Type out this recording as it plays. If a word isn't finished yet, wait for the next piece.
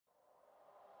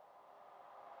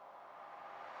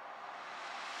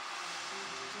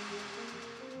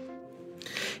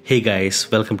Hey guys,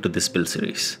 welcome to this build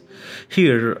series.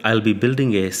 Here I'll be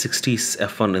building a 60s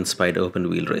F1 inspired open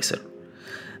wheel racer.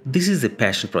 This is a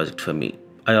passion project for me.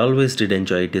 I always did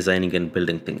enjoy designing and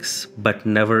building things, but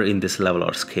never in this level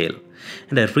or scale,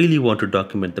 and I really want to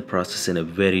document the process in a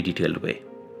very detailed way.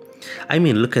 I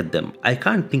mean, look at them. I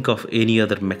can't think of any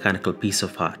other mechanical piece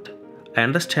of art. I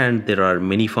understand there are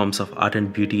many forms of art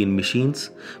and beauty in machines,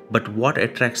 but what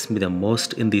attracts me the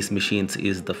most in these machines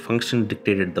is the function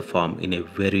dictated the form in a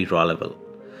very raw level,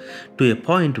 to a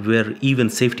point where even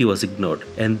safety was ignored,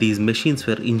 and these machines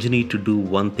were engineered to do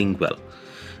one thing well: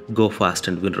 go fast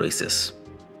and win races.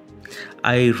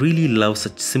 I really love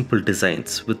such simple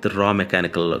designs with the raw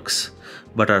mechanical looks,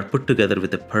 but are put together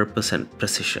with a purpose and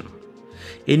precision.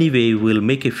 Anyway, we'll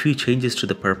make a few changes to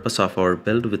the purpose of our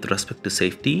build with respect to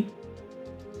safety.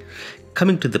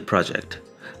 Coming to the project,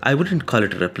 I wouldn't call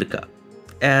it a replica,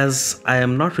 as I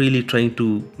am not really trying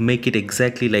to make it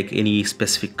exactly like any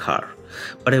specific car,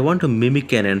 but I want to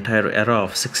mimic an entire era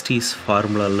of 60s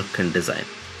Formula look and design.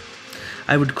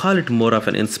 I would call it more of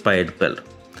an inspired build.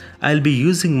 I'll be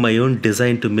using my own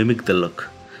design to mimic the look,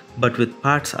 but with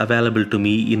parts available to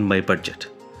me in my budget.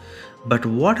 But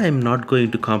what I'm not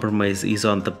going to compromise is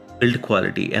on the build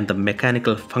quality and the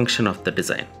mechanical function of the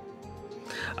design.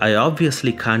 I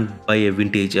obviously can't buy a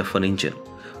vintage F1 engine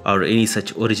or any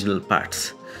such original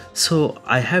parts, so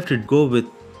I have to go with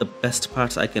the best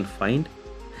parts I can find,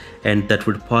 and that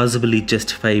would possibly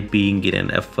justify being in an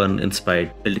F1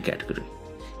 inspired build category.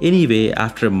 Anyway,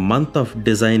 after a month of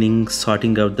designing,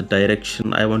 sorting out the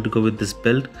direction I want to go with this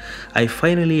build, I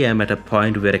finally am at a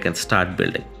point where I can start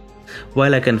building.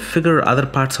 While I can figure other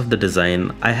parts of the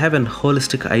design, I have an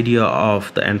holistic idea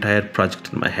of the entire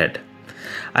project in my head.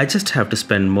 I just have to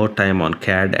spend more time on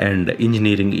CAD and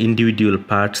engineering individual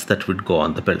parts that would go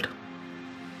on the build.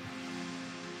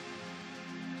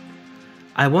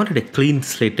 I wanted a clean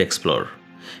slate to explore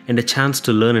and a chance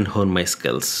to learn and hone my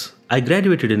skills. I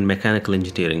graduated in mechanical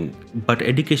engineering, but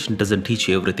education doesn't teach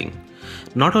you everything,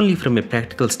 not only from a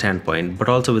practical standpoint, but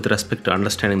also with respect to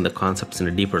understanding the concepts in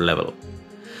a deeper level.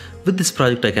 With this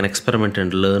project, I can experiment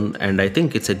and learn, and I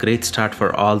think it's a great start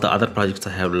for all the other projects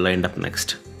I have lined up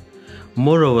next.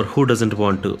 Moreover, who doesn't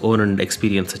want to own and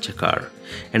experience such a car?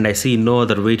 And I see no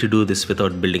other way to do this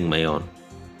without building my own.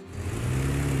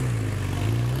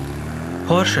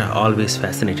 Porsche always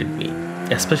fascinated me,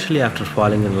 especially after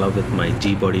falling in love with my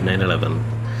G-Body 911.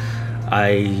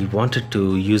 I wanted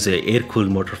to use an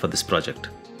air-cooled motor for this project,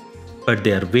 but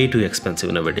they are way too expensive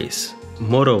nowadays.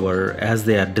 Moreover, as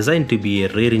they are designed to be a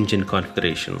rear engine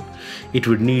configuration, it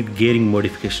would need gearing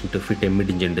modification to fit a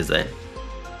mid-engine design.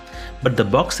 But the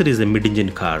Boxer is a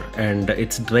mid-engine car, and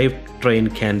its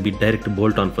drivetrain can be direct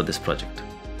bolt-on for this project.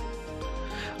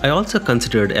 I also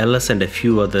considered LS and a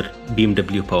few other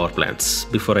BMW power plants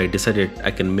before I decided I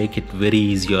can make it very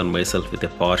easy on myself with a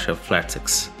Porsche Flat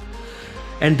 6.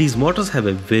 And these motors have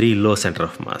a very low center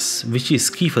of mass, which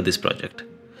is key for this project.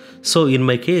 So in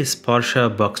my case,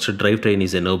 Porsche Boxster drivetrain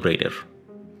is a no-brainer.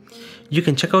 You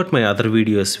can check out my other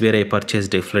videos where I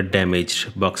purchased a flood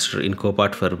damaged Boxster in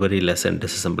Copart for very less and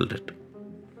disassembled it.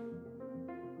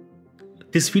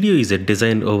 This video is a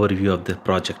design overview of the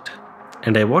project,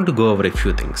 and I want to go over a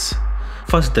few things.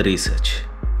 First, the research.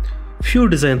 Few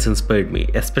designs inspired me,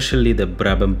 especially the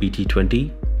Brabham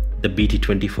BT20, the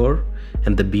BT24,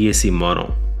 and the BAC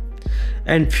Mono,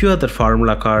 and few other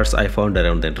Formula cars I found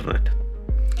around the internet.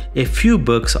 A few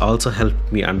books also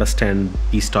helped me understand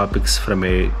these topics from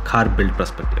a car build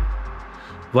perspective.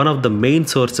 One of the main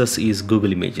sources is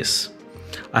Google Images.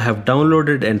 I have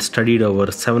downloaded and studied over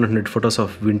 700 photos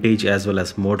of vintage as well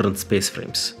as modern space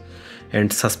frames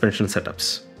and suspension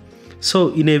setups.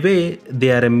 So in a way,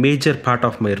 they are a major part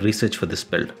of my research for this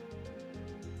build.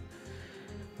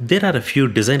 There are a few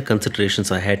design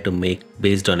considerations I had to make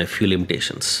based on a few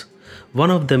limitations. One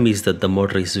of them is that the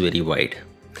motor is very wide,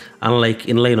 unlike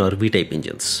inline or V-type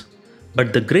engines.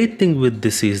 But the great thing with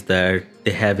this is that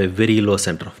they have a very low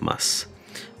center of mass,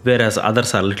 whereas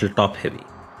others are a little top heavy.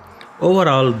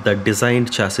 Overall, the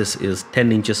designed chassis is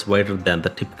 10 inches wider than the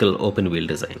typical open wheel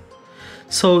design.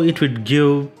 So it would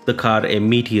give the car a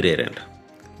meaty rear end,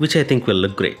 which I think will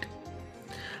look great.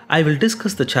 I will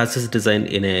discuss the chassis design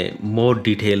in a more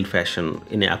detailed fashion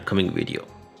in an upcoming video.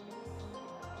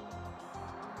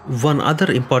 One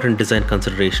other important design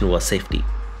consideration was safety.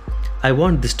 I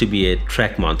want this to be a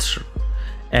track monster,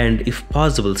 and if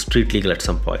possible, street legal at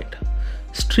some point.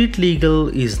 Street legal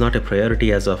is not a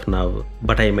priority as of now,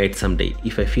 but I might someday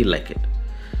if I feel like it.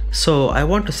 So I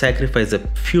want to sacrifice a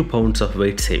few pounds of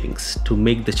weight savings to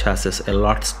make the chassis a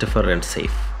lot stiffer and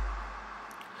safe.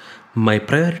 My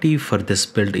priority for this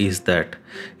build is that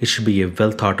it should be a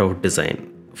well thought out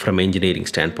design from engineering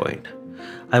standpoint.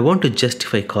 I want to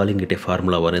justify calling it a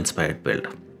Formula 1 inspired build.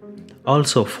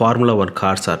 Also, Formula 1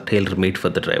 cars are tailor-made for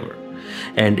the driver,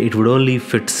 and it would only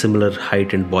fit similar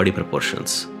height and body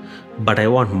proportions. But I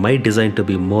want my design to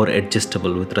be more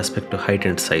adjustable with respect to height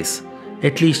and size,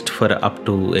 at least for up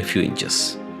to a few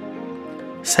inches.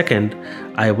 Second,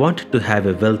 I wanted to have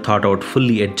a well thought out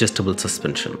fully adjustable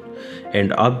suspension,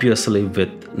 and obviously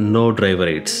with no driver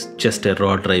aids, just a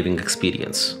raw driving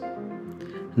experience.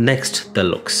 Next, the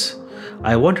looks.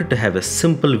 I wanted to have a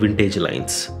simple vintage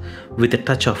lines with a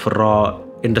touch of raw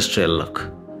industrial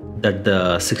look that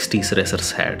the 60s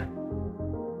racers had.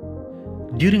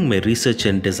 During my research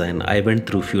and design, I went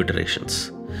through few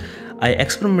iterations. I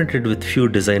experimented with few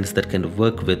designs that can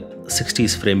work with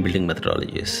 60s frame building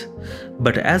methodologies.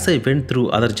 But as I went through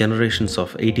other generations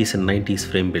of 80s and 90s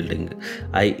frame building,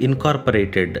 I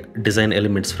incorporated design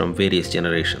elements from various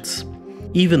generations.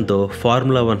 Even though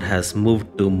Formula 1 has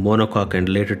moved to monocoque and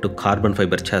later to carbon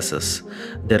fiber chassis,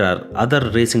 there are other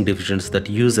racing divisions that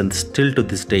use and still to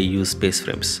this day use space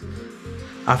frames.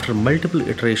 After multiple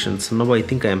iterations, now I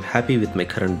think I am happy with my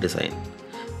current design.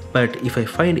 But if I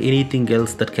find anything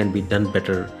else that can be done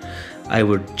better, I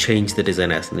would change the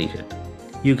design as needed.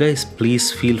 You guys please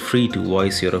feel free to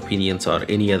voice your opinions or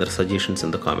any other suggestions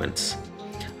in the comments.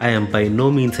 I am by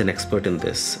no means an expert in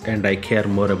this, and I care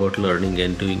more about learning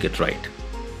and doing it right.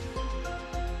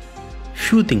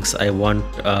 Few things I want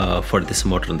for this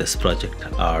motor in this project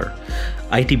are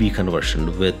ITB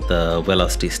conversion with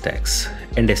velocity stacks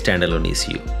and a standalone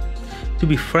ECU. To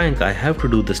be frank, I have to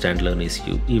do the standalone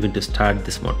ECU even to start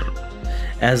this motor,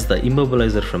 as the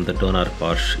immobilizer from the donor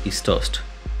Porsche is toast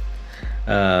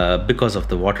because of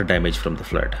the water damage from the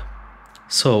flood.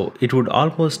 So it would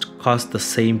almost cost the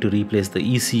same to replace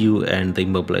the ECU and the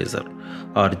immobilizer,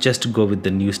 or just go with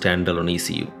the new standalone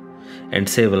ECU and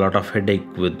save a lot of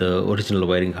headache with the original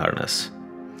wiring harness.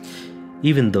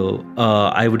 Even though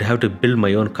I would have to build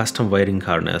my own custom wiring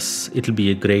harness, it will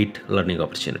be a great learning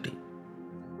opportunity.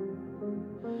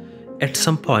 At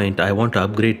some point, I want to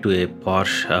upgrade to a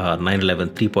Porsche 911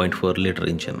 3.4 liter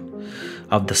engine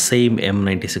of the same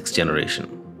M96 generation,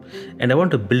 and I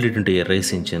want to build it into a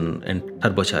race engine and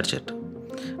turbocharge it.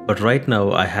 But right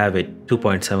now I have a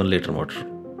 2.7 liter motor.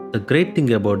 The great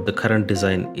thing about the current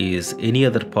design is any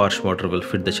other Porsche motor will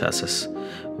fit the chassis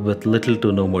with little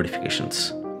to no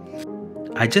modifications.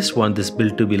 I just want this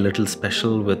build to be little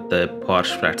special with the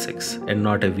Porsche Flat 6 and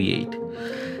not a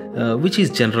V8, which is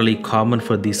generally common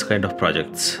for these kind of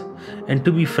projects. And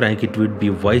to be frank, it would be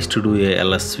wise to do a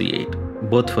LS V8,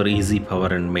 both for easy power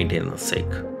and maintenance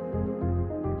sake.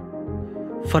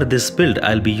 For this build,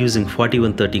 I'll be using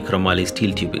 4130 chromoly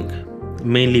steel tubing,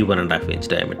 mainly 1.5 inch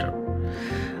diameter.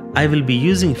 I will be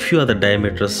using few other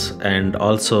diameters and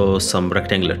also some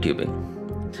rectangular tubing.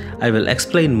 I will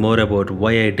explain more about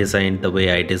why I designed the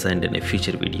way I designed in a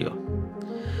future video.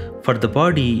 For the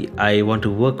body, I want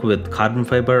to work with carbon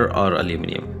fiber or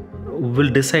aluminum. We'll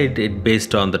decide it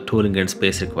based on the tooling and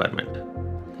space requirement.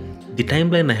 The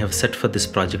timeline I have set for this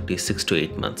project is 6 to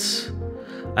 8 months.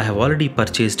 I have already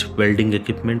purchased welding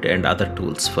equipment and other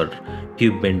tools for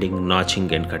tube bending,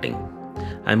 notching and cutting.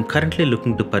 I am currently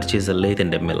looking to purchase a lathe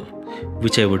and a mill,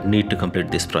 which I would need to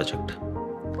complete this project.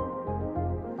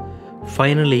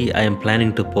 Finally, I am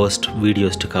planning to post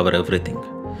videos to cover everything,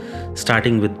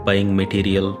 starting with buying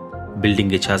material,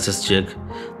 building a chassis jig,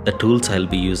 the tools I'll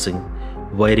be using,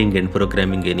 wiring and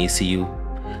programming an ECU,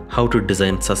 how to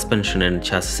design suspension and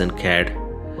chassis in CAD,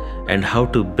 and how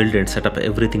to build and set up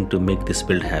everything to make this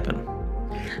build happen.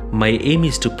 My aim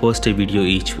is to post a video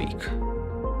each week.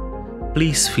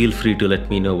 Please feel free to let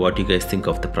me know what you guys think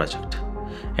of the project,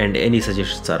 and any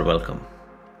suggestions are welcome.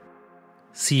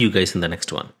 See you guys in the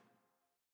next one.